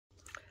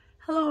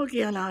Hello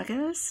again,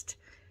 August.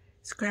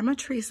 It's Grandma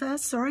Teresa.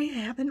 Sorry I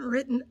haven't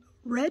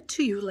read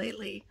to you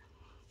lately.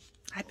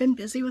 I've been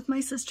busy with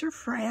my sister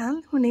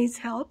Fran, who needs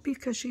help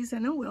because she's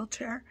in a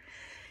wheelchair.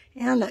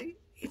 And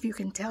if you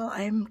can tell,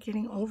 I'm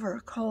getting over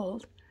a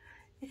cold.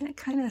 And it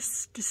kind of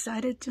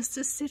decided just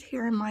to sit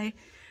here in my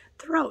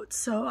throat.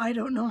 So I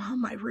don't know how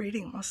my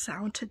reading will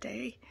sound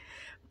today.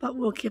 But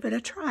we'll give it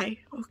a try,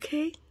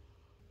 okay?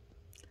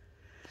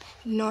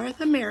 North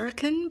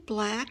American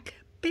black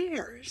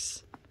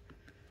bears.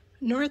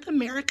 North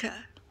America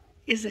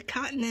is a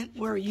continent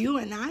where you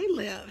and I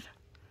live.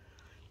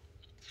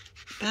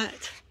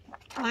 But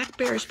black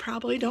bears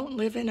probably don't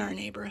live in our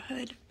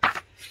neighborhood.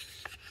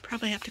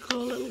 Probably have to go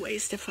a little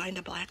ways to find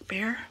a black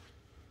bear.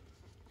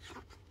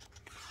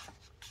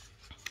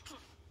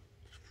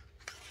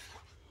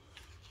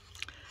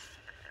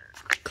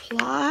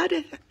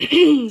 Clawed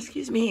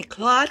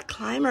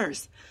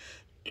climbers.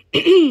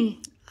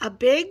 A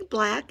big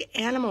black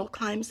animal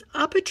climbs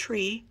up a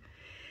tree.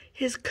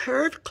 His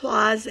curved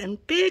claws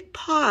and big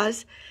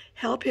paws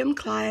help him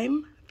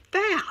climb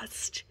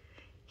fast.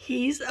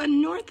 He's a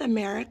North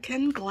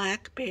American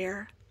black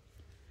bear.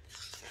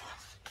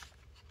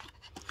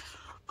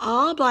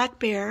 All black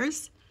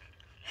bears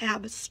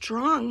have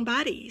strong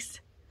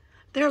bodies.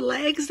 Their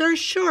legs are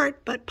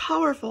short but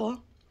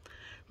powerful.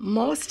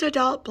 Most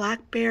adult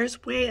black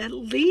bears weigh at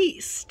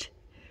least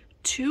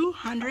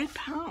 200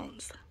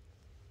 pounds.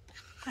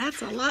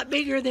 That's a lot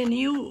bigger than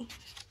you.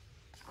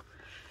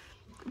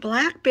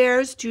 Black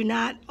bears do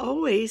not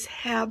always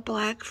have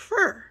black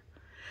fur.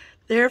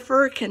 Their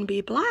fur can be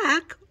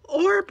black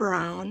or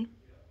brown.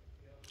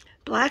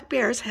 Black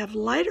bears have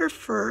lighter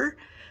fur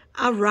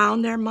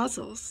around their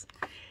muzzles.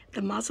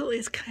 The muzzle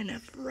is kind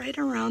of right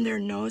around their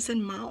nose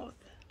and mouth.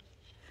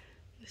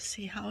 You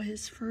see how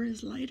his fur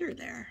is lighter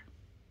there.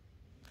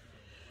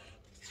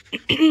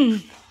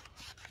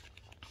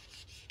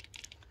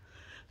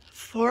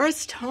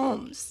 Forest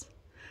homes.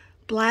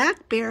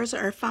 Black bears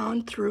are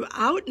found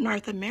throughout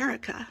North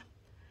America.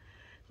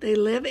 They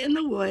live in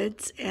the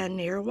woods and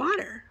near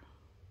water.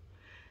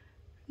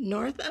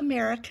 North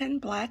American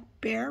black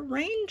bear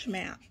range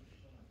map.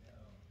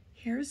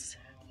 Here's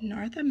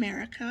North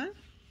America.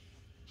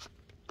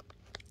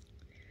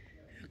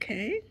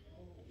 Okay,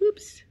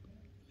 oops,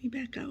 let me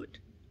back out.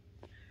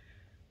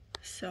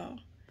 So,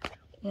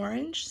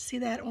 orange, see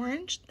that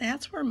orange?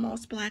 That's where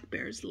most black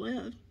bears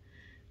live.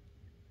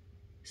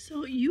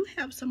 So you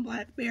have some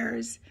black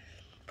bears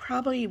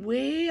probably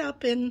way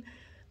up in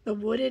the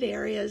wooded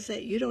areas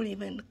that you don't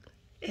even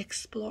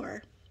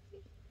explore.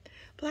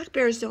 Black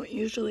bears don't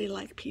usually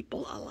like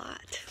people a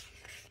lot.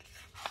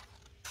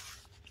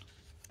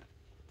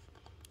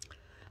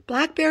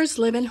 Black bears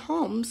live in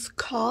homes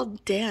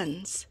called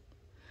dens.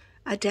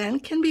 A den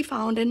can be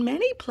found in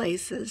many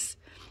places.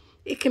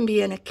 It can be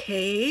in a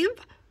cave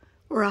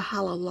or a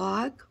hollow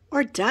log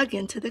or dug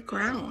into the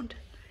ground.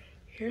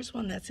 Here's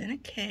one that's in a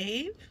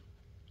cave.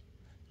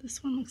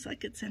 This one looks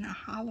like it's in a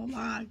hollow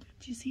log.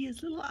 Do you see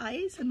his little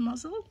eyes and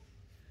muzzle?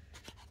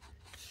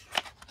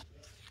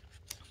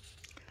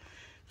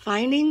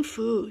 Finding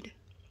food.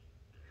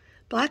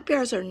 Black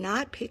bears are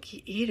not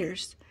picky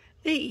eaters.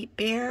 They eat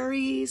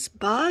berries,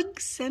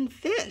 bugs, and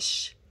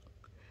fish.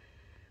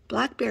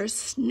 Black bears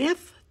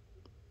sniff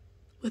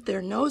with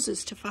their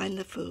noses to find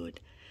the food.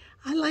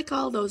 I like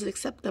all those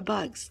except the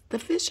bugs. The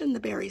fish and the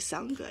berries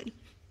sound good.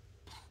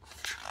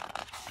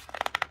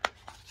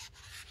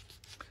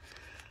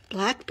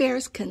 Black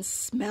bears can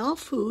smell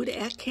food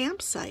at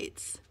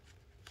campsites.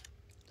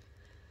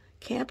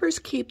 Campers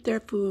keep their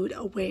food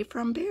away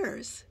from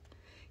bears.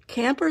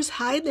 Campers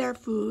hide their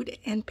food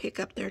and pick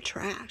up their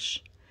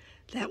trash.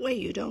 That way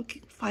you don't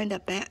find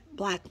a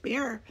black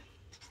bear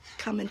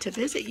coming to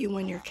visit you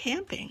when you're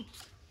camping.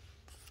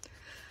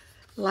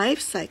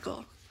 Life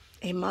cycle.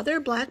 A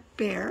mother black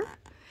bear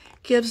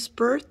gives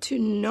birth to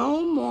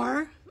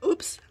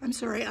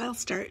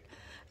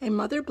A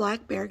mother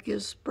black bear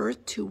gives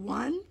birth to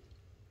 1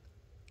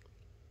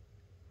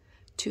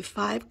 to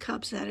 5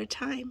 cubs at a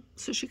time.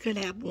 So she could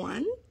have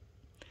 1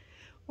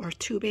 or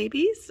 2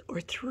 babies or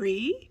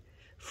 3,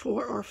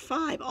 4, or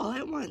 5 all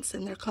at once,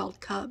 and they're called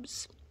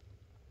cubs.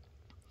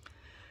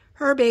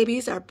 Her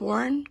babies are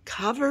born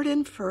covered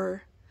in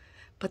fur,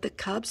 but the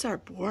cubs are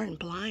born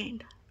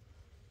blind.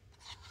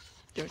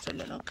 There's a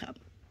little cub.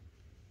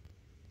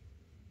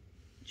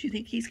 Do you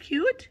think he's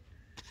cute?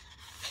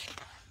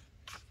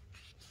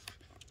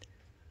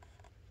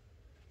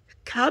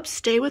 Cubs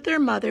stay with their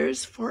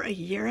mothers for 1.5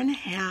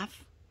 years.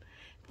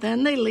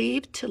 Then they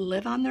leave to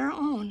live on their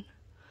own.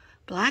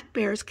 Black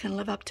bears can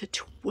live up to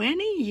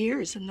 20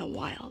 years in the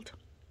wild.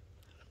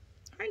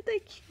 Aren't they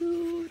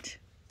cute?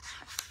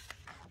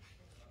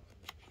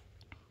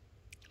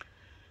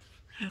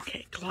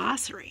 Okay,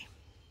 glossary.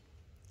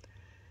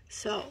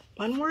 So,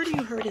 one word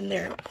you heard in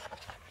there,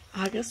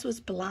 August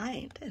was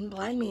blind, and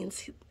blind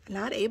means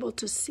not able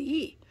to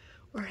see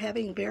or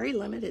having very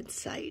limited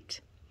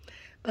sight.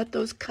 But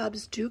those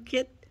cubs do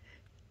get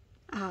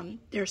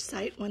their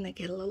sight when they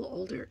get a little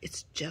older.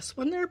 It's just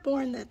when they're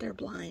born that they're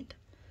blind.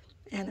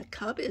 And a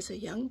cub is a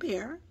young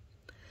bear.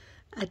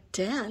 A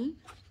den.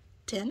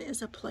 Den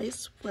is a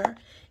place where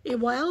a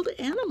wild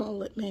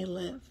animal may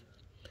live,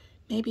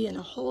 maybe in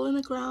a hole in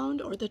the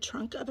ground or the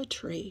trunk of a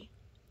tree.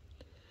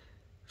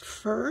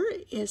 Fur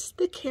is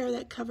the care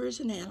that covers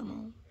an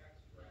animal.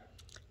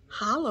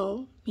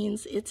 Hollow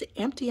means it's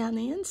empty on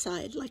the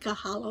inside, like a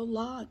hollow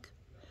log.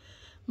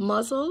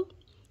 Muzzle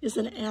is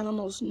an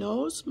animal's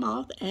nose,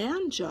 mouth,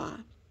 and jaw.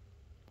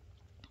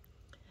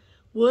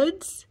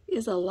 Woods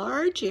is a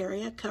large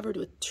area covered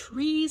with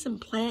trees and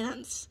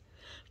plants.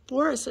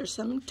 Forests are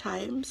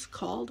sometimes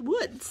called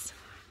woods.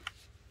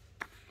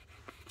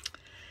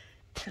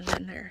 And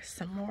then there's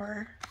some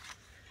more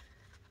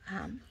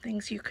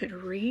things you could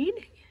read.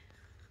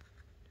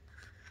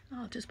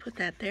 I'll just put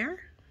that there.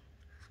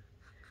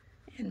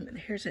 And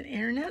here's an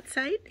internet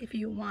site if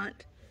you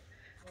want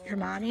your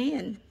mommy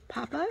and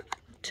papa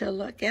to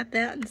look at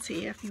that and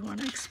see if you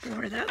want to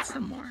explore that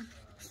some more.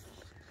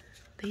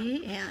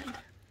 The end.